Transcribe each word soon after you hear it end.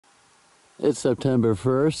It's September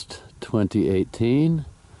 1st, 2018.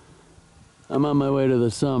 I'm on my way to the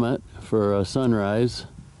summit for a sunrise.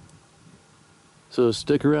 So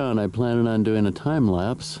stick around, I planning on doing a time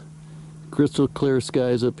lapse. Crystal clear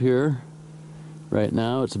skies up here. Right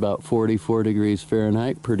now it's about 44 degrees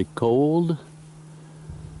Fahrenheit, pretty cold.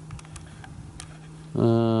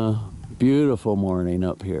 Beautiful morning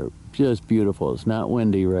up here, just beautiful. It's not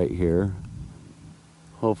windy right here.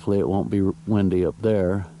 Hopefully it won't be windy up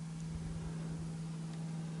there.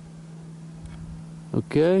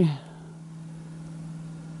 Okay.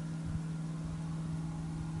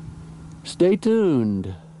 Stay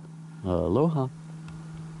tuned. Aloha.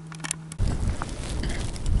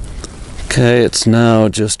 Okay, it's now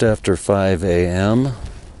just after 5 a.m.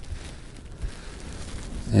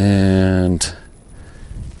 and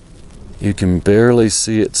you can barely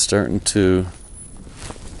see it starting to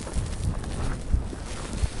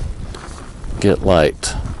get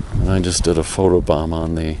light. And I just did a photobomb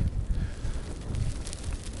on the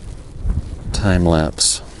time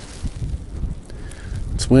lapse.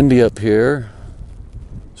 It's windy up here.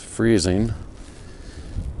 It's freezing.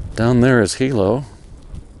 Down there is Hilo.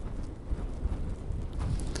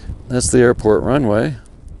 That's the airport runway.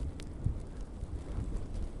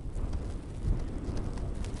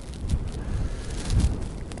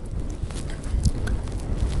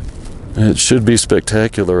 It should be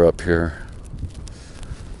spectacular up here.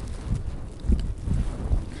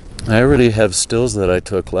 I already have stills that I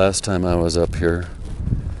took last time I was up here.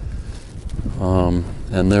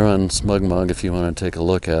 And they're on SmugMug if you want to take a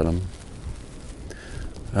look at them.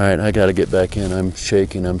 Alright, I gotta get back in. I'm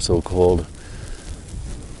shaking, I'm so cold.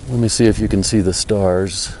 Let me see if you can see the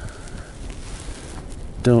stars.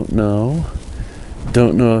 Don't know.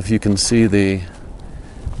 Don't know if you can see the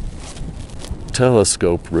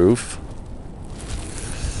telescope roof.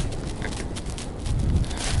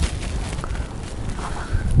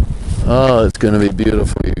 Oh, it's gonna be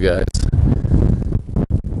beautiful, you guys.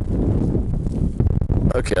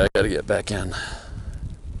 Okay, I gotta get back in.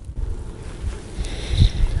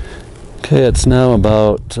 Okay, it's now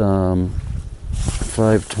about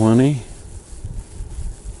 5:20.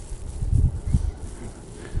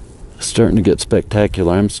 Starting to get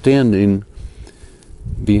spectacular. I'm standing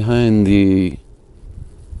behind the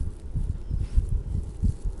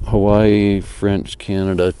Hawaii French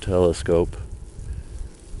Canada telescope.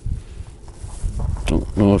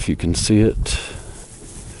 Don't know if you can see it.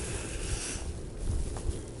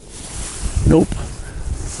 Nope.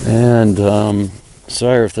 And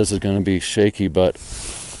sorry if this is going to be shaky, but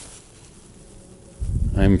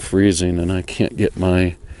I'm freezing and I can't get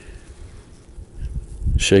my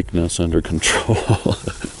shakiness under control.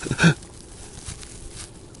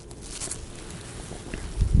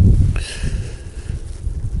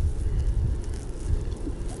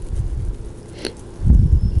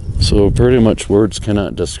 So pretty much words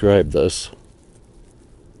cannot describe this.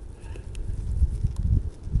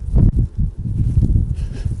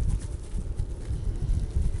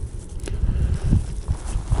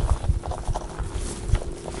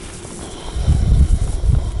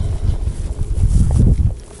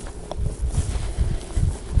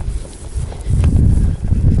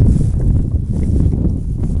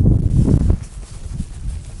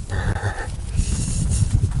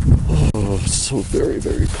 Oh, it's so very,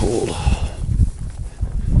 very cold.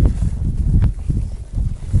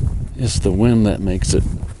 It's the wind that makes it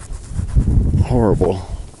horrible.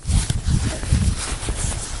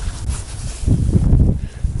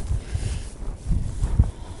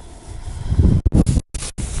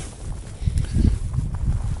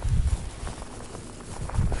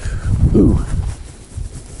 Ooh.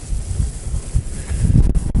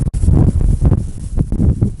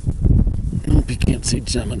 Nope, you can't see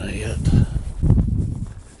Gemini yet.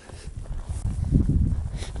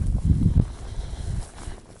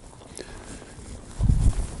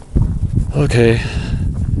 Okay,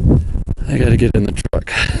 I gotta get in the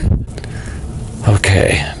truck.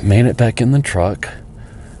 Okay, made it back in the truck.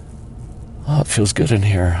 Oh, it feels good in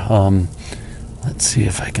here. Let's see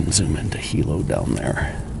if I can zoom into Hilo down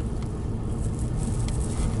there.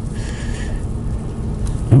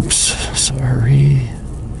 Oops, sorry.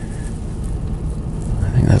 I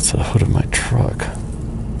think that's the hood of my truck.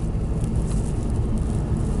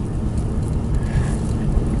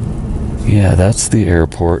 Yeah, that's the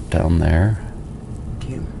airport down there.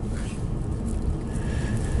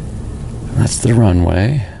 That's the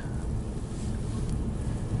runway.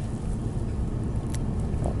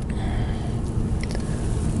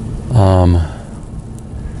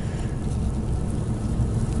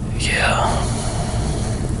 Yeah.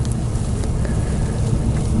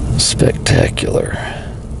 Spectacular.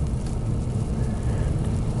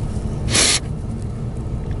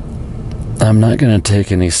 I'm not going to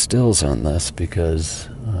take any stills on this because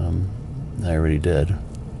I already did.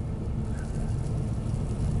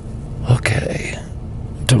 Okay.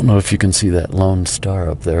 Don't know if you can see that lone star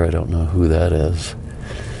up there. I don't know who that is.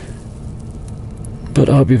 But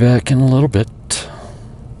I'll be back in a little bit.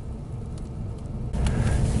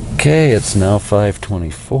 Okay, it's now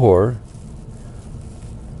 5:24.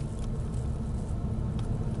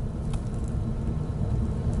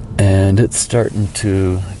 And it's starting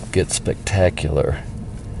to get spectacular.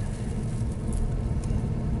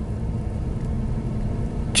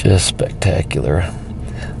 Just spectacular.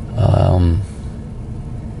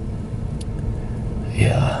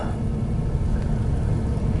 Yeah.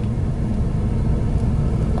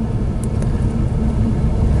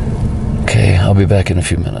 Okay, I'll be back in a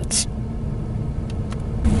few minutes.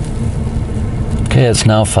 Okay, it's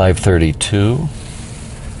now 5:32.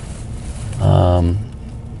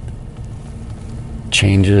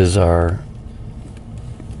 Changes are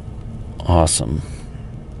awesome.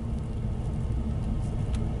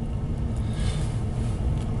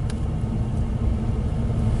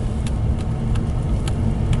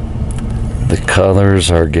 The colors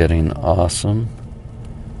are getting awesome.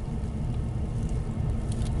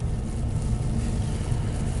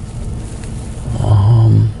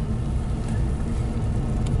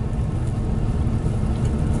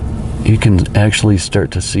 You can actually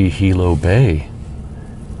start to see Hilo Bay.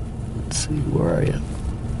 Let's see, where are you?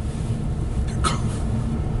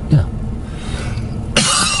 Yeah.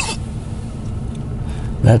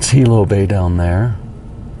 That's Hilo Bay down there.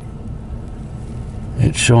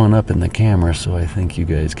 It's showing up in the camera, so I think you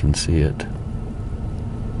guys can see it.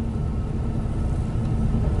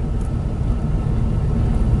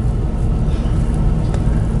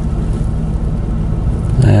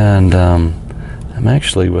 And I'm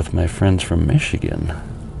actually with my friends from Michigan.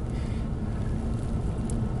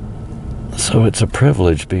 So it's a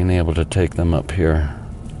privilege being able to take them up here.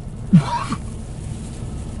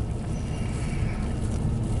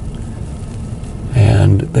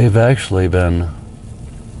 And they've actually been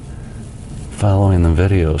following the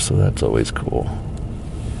video, so that's always cool.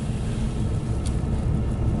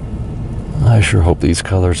 I sure hope these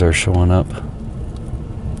colors are showing up.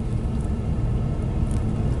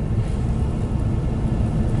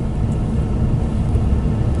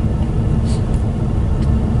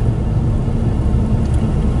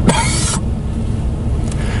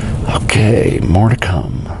 Okay, more to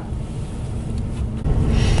come.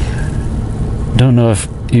 Don't know if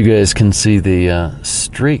you guys can see the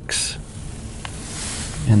streaks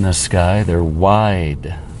in the sky. They're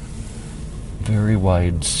wide, very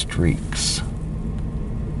wide streaks.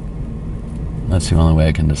 That's the only way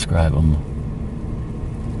I can describe them.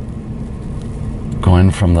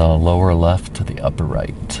 Going from the lower left to the upper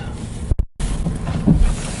right.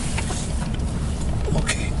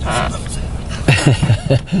 Okay.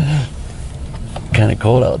 Kind of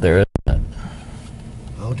cold out there, isn't it?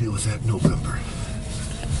 I'll deal with that in November.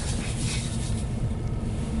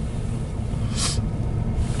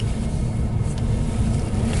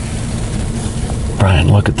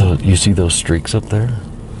 Brian, look at those. You see those streaks up there?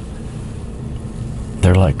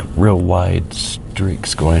 They're like real wide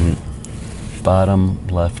streaks going bottom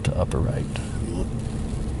left to upper right.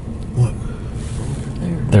 What?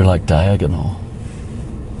 They're like diagonal.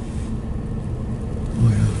 Oh,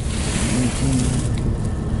 yeah.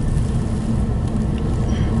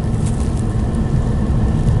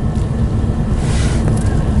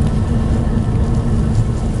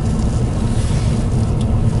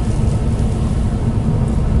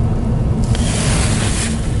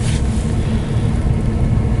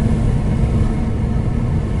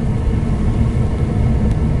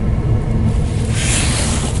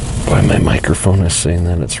 Boy, my microphone is saying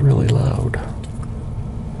that it's really loud.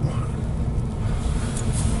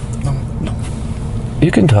 No.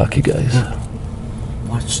 You can talk, you guys.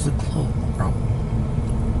 Watch the glow, bro.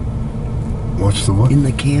 Watch the what? In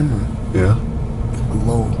the camera. Yeah? The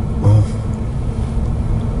glow. Oh.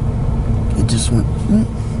 It just went...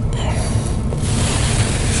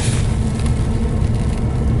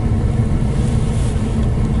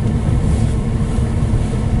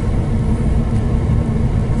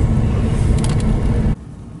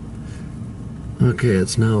 Okay,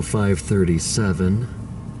 it's now 5:37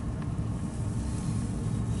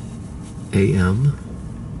 a.m.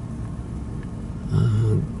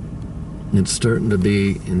 It's starting to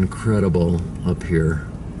be incredible up here.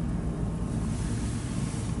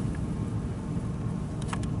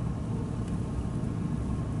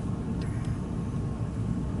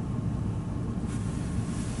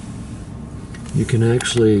 You can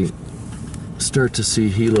actually start to see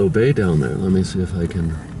Hilo Bay down there. Let me see if I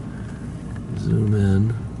can Zoom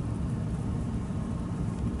in.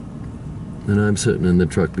 And I'm sitting in the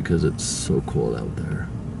truck because it's so cold out there.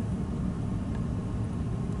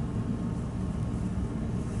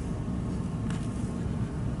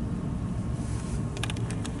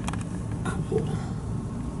 Cool.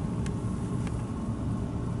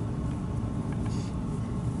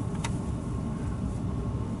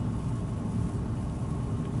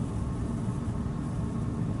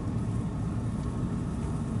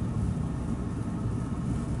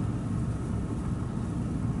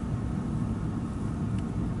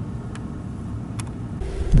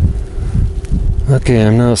 Okay,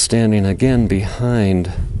 I'm now standing again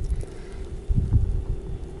behind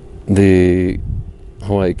the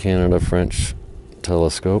Hawaii, Canada, French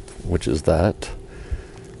telescope, which is that.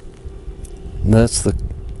 And that's the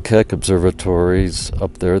Keck observatories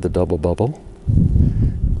up there, the double bubble.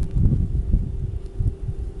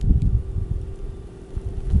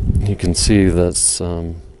 You can see that's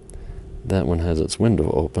that one has its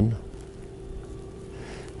window open.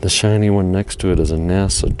 The shiny one next to it is a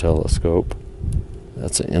NASA telescope.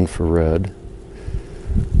 That's an infrared.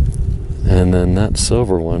 And then that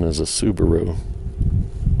silver one is a Subaru.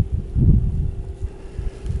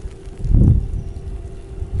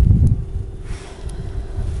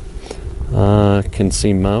 I can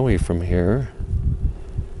see Maui from here.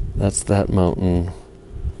 That's that mountain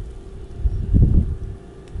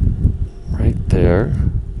right there.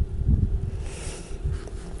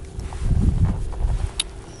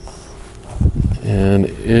 And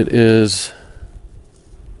it is,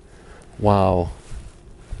 wow.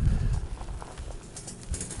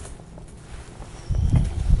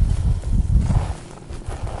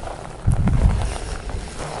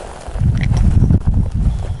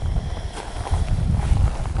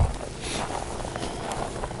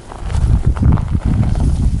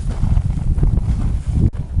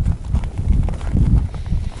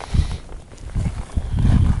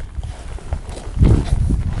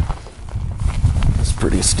 It's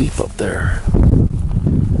pretty steep up there.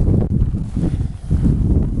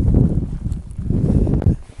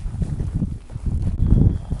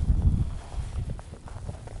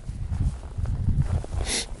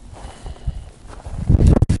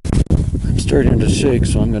 Starting to shake,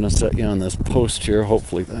 so I'm going to set you on this post here.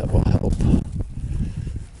 Hopefully that will help.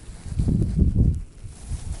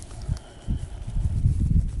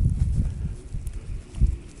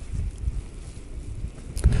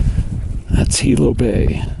 That's Hilo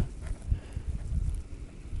Bay.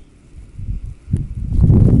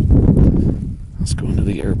 Let's go into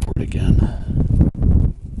the airport again.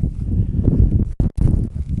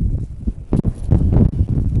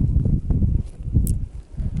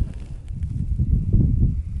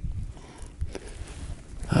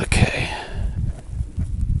 Okay.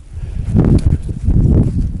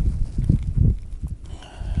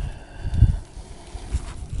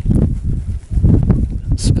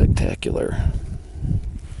 Spectacular.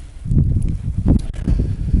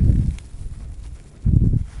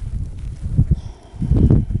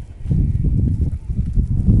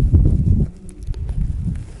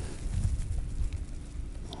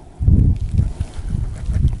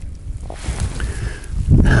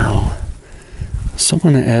 Now,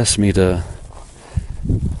 someone asked me to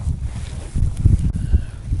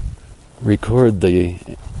record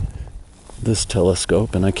this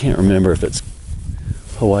telescope, and I can't remember if it's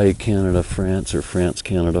Hawaii, Canada, France, or France,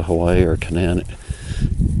 Canada, Hawaii, or Canada,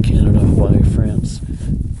 Hawaii, France.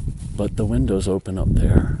 But the windows open up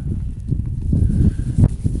there.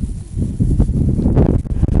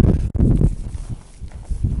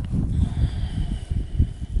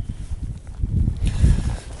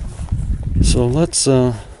 So let's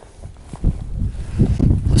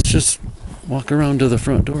just walk around to the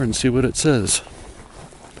front door and see what it says.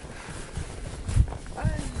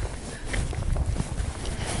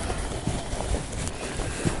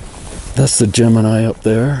 That's the Gemini up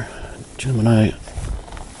there, Gemini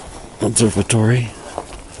Observatory.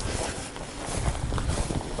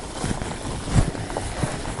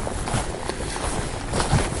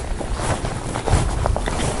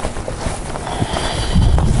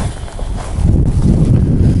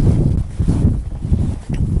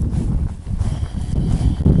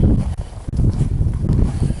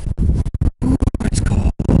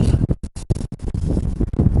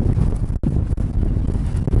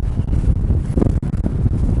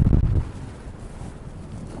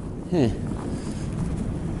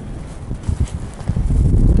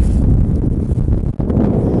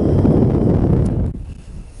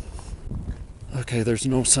 Okay, there's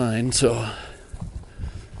no sign, so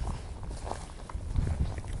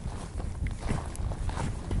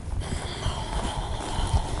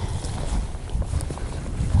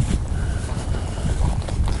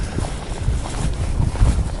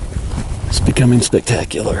becoming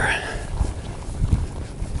spectacular.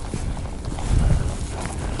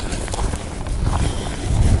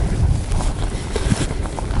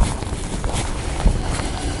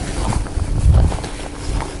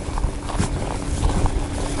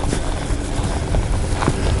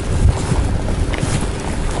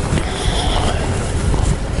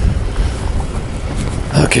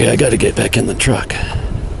 Okay, I gotta get back in the truck.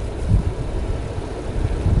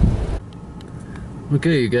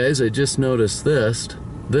 Okay, you guys, I just noticed this.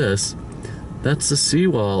 That's the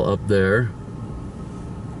seawall up there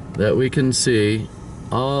that we can see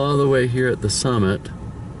all the way here at the summit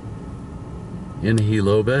in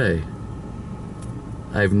Hilo Bay.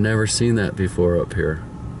 I've never seen that before up here.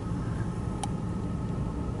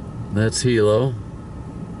 That's Hilo.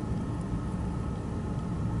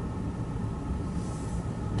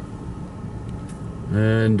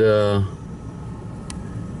 And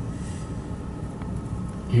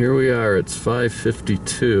here we are, it's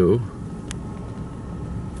 5:52.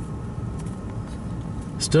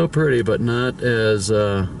 Still pretty, but not as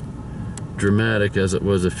dramatic as it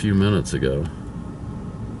was a few minutes ago.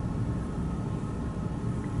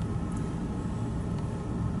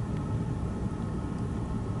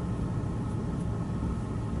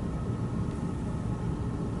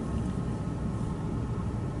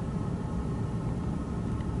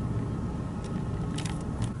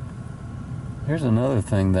 Here's another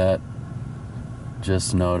thing that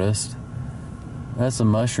just noticed. That's a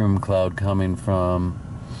mushroom cloud coming from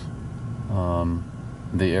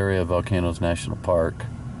the area of Volcanoes National Park.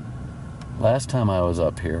 Last time I was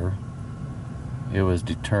up here, it was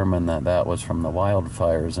determined that that was from the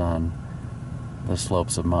wildfires on the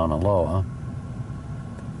slopes of Mauna Loa.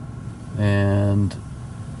 And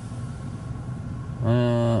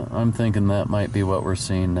I'm thinking that might be what we're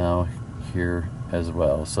seeing now here as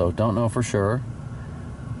well. So don't know for sure.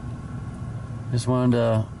 Just wanted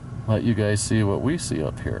to let you guys see what we see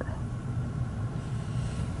up here.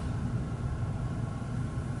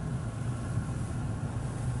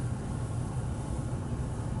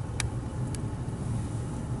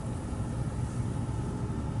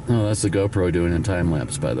 Oh, that's the GoPro doing a time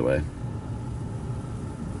lapse, by the way.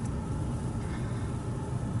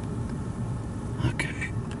 Okay.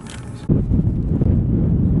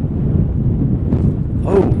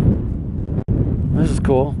 Oh, this is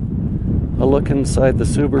cool. A look inside the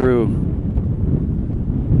Subaru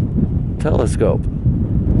telescope.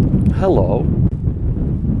 Hello.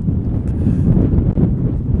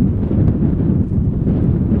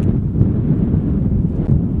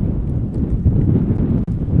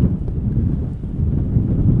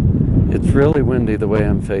 It's really windy the way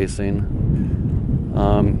I'm facing,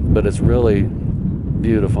 but it's really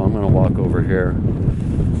beautiful. I'm going to walk over here,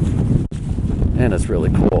 and it's really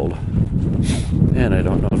cold, and I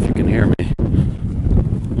don't know if you can hear me.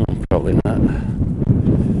 Probably not.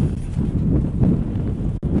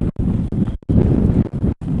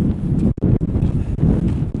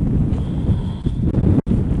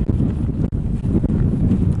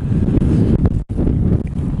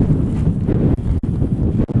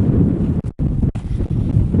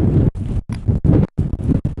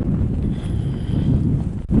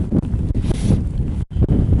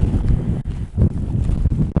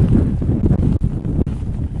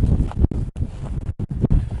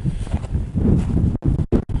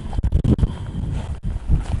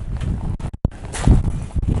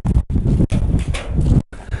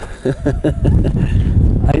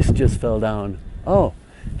 Ice just fell down. Oh,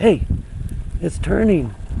 hey, it's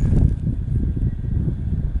turning.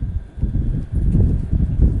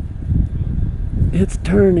 It's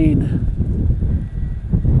turning.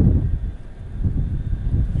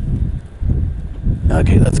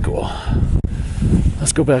 Okay, that's cool.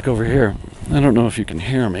 Let's go back over here. I don't know if you can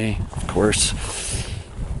hear me, of course.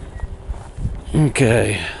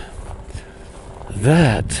 Okay.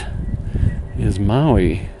 That is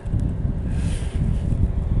Maui.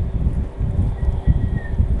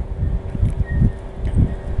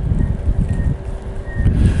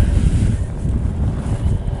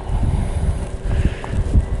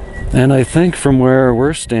 And I think from where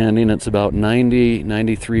we're standing, it's about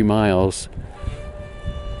 93 miles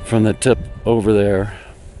from the tip over there.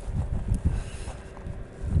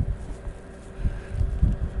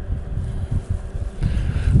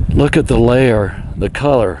 Look at the layer, the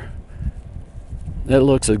color. It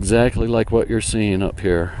looks exactly like what you're seeing up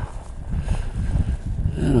here.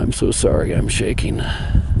 And I'm so sorry, I'm shaking.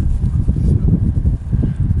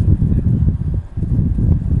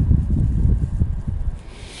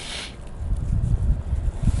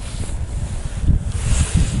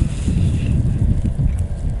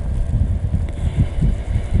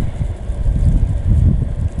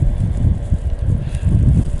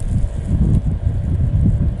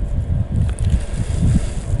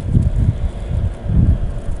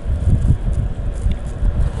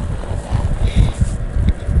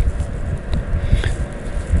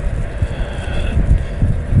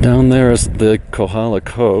 Down there is the Kohala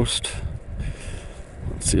coast.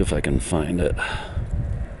 Let's see if I can find it.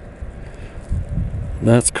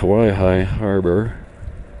 That's Kauai Harbor.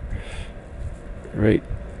 Right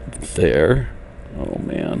there. Oh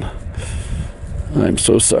man. I'm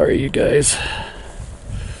so sorry, you guys.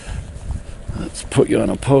 Let's put you on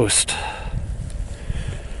a post.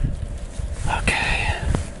 Okay.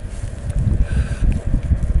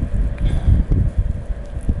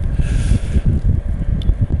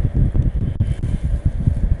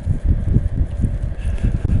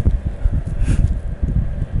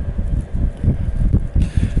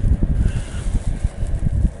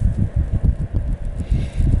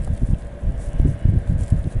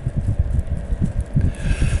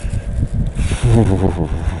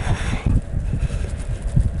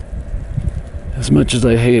 As much as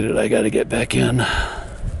I hate it, I gotta get back in.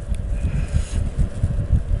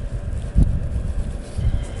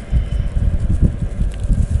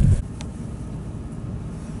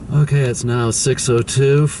 Okay, it's now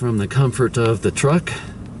 6:02 from the comfort of the truck.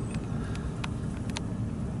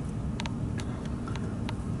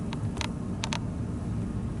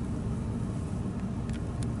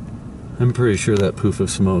 I'm pretty sure that poof of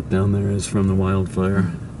smoke down there is from the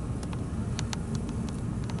wildfire.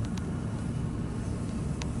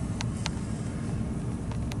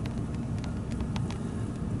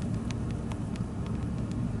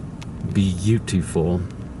 Beautiful.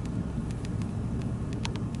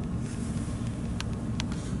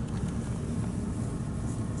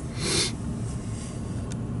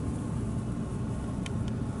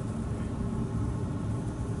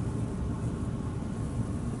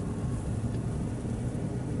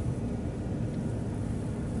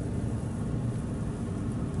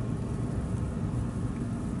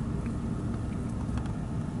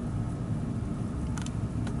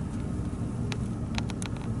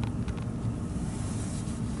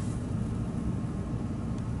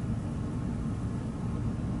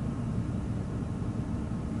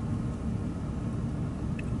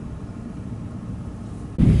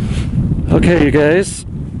 Okay, you guys,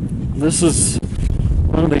 this is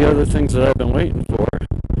one of the other things that I've been waiting for.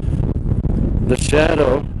 The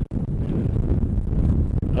shadow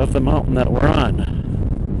of the mountain that we're on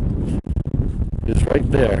is right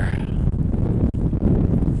there.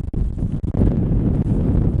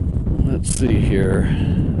 Let's see here.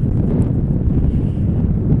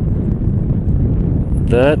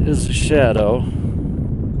 That is the shadow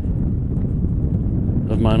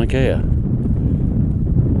of Mauna Kea.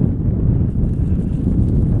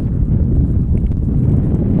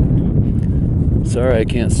 Sorry I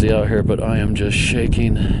can't see out here, but I am just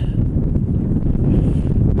shaking.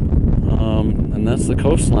 And that's the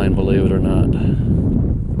coastline, believe it or not.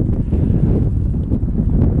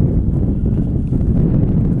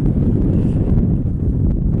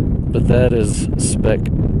 But that is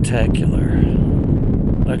spectacular.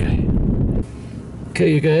 Okay.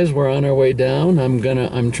 Okay, you guys, we're on our way down.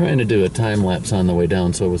 I'm trying to do a time lapse on the way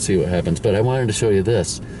down, so we'll see what happens. But I wanted to show you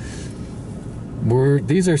this.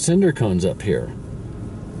 These are cinder cones up here,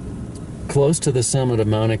 close to the summit of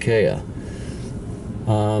Mauna Kea.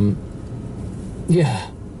 Yeah,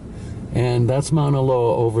 and that's Mauna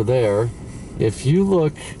Loa over there. If you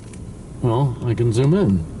look, well, I can zoom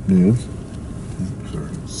in.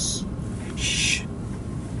 Yes. Shh.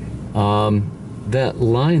 That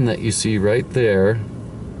line that you see right there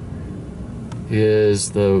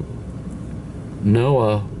is the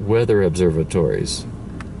NOAA weather observatories.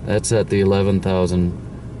 That's at the 11,000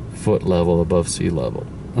 foot level above sea level.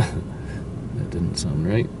 That didn't sound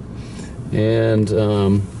right. And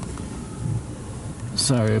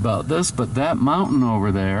sorry about this, but that mountain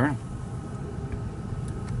over there,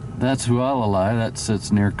 that's Hualalai, that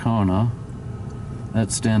sits near Kona.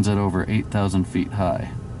 That stands at over 8,000 feet high.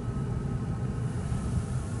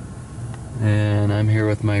 And I'm here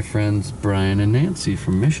with my friends Brian and Nancy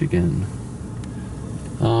from Michigan.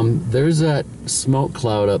 There's that smoke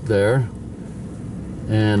cloud up there,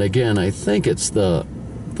 and again, I think it's the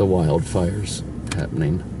wildfires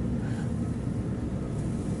happening.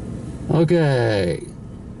 Okay,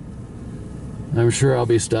 I'm sure I'll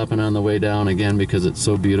be stopping on the way down again because it's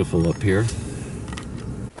so beautiful up here.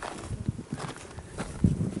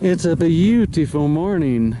 It's a beautiful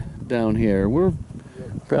morning down here. We're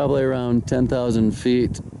probably around 10,000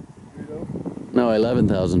 feet, no,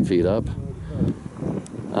 11,000 feet up.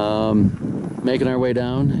 Making our way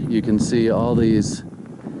down, you can see all the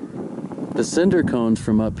cinder cones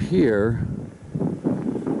from up here.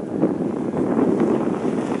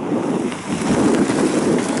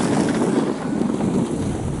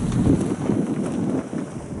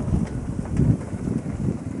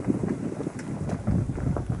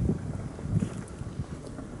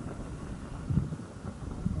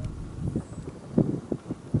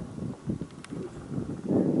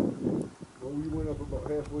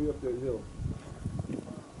 up that hill.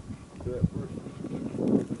 To that first.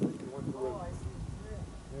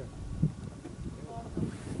 Yeah.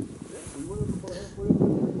 We went up about halfway up there.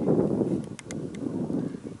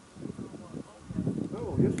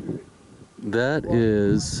 No, yesterday. That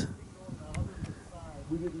is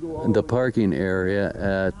We didn't go all the way. parking area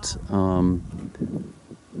at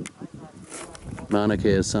Mauna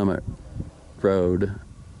Kea Summit Road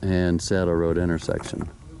and Saddle Road intersection.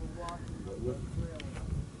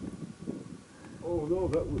 Oh no,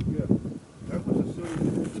 that was, yeah. That was a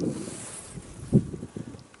Sony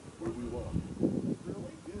where we walked.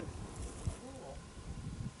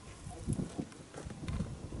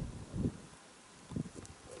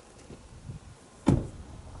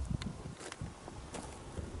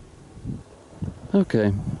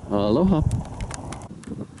 Okay, aloha.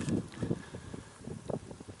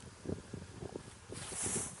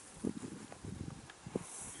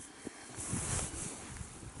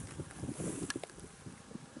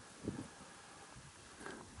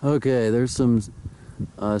 Okay, there's some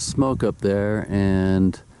smoke up there,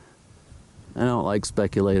 and I don't like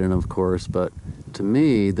speculating, of course, but to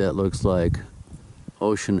me that looks like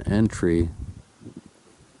ocean entry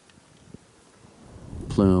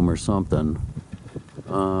plume or something.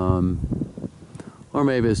 Or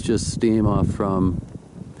maybe it's just steam off from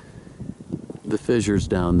the fissures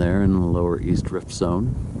down there in the lower East Rift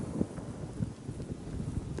Zone.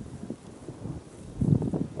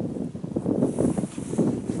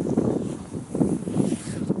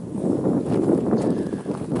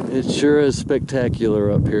 It sure is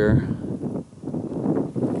spectacular up here.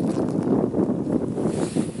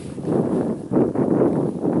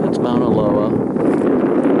 That's Mauna Loa.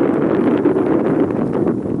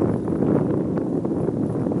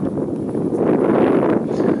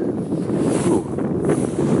 Ooh.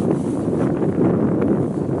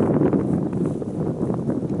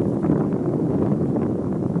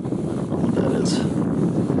 That is.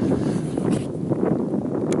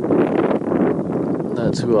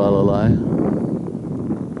 That's Hualalai.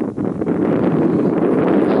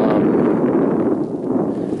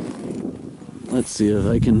 Let's see if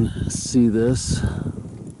I can see this.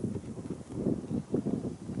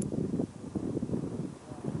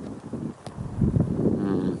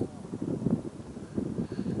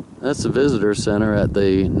 That's the visitor center at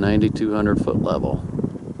the 9,200 foot level.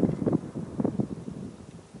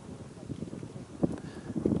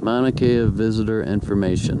 Mauna Kea Visitor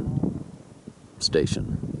Information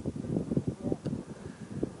Station.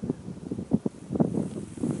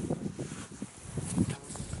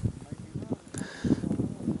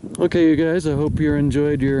 Okay, you guys, I hope you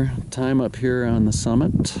enjoyed your time up here on the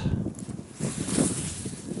summit.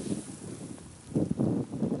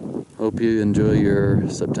 Hope you enjoy your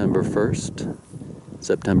September 1st,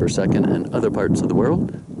 September 2nd, and other parts of the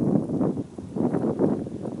world.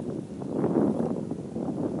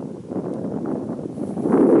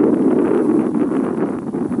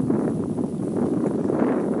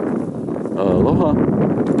 Aloha.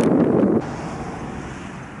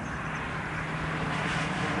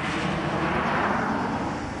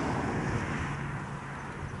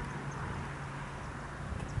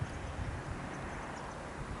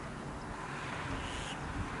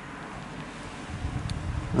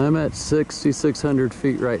 I'm at 6,600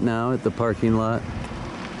 feet right now at the parking lot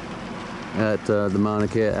at the Mauna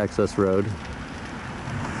Kea Access Road.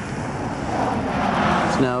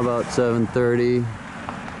 It's now about 7:30,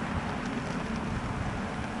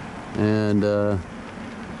 and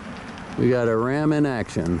we got a ram in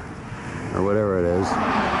action, or whatever it is.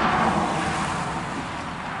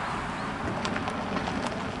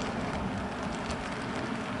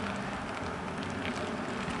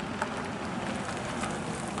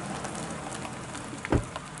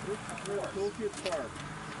 Toolkit Park.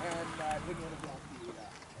 And I wouldn't want to block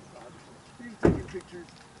the he's taking pictures.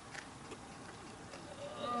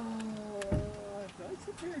 That's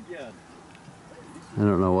up here again. I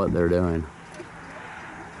don't know what they're doing.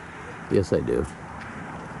 Yes, I do.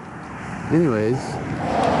 Anyways,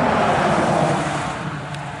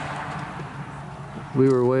 we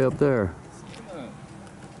were way up there.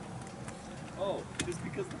 Oh, just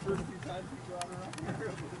because the first few times we brought her up here it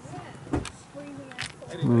was...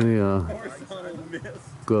 Let me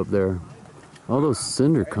go up there. All those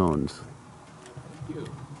cinder cones.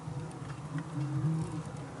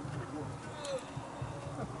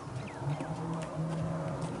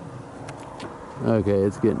 Okay,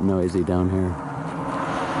 it's getting noisy down here.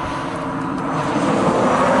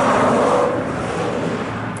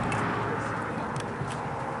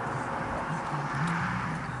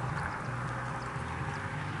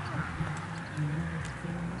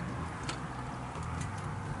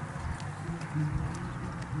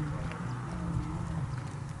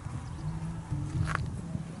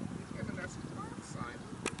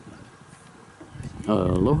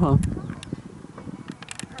 Aloha.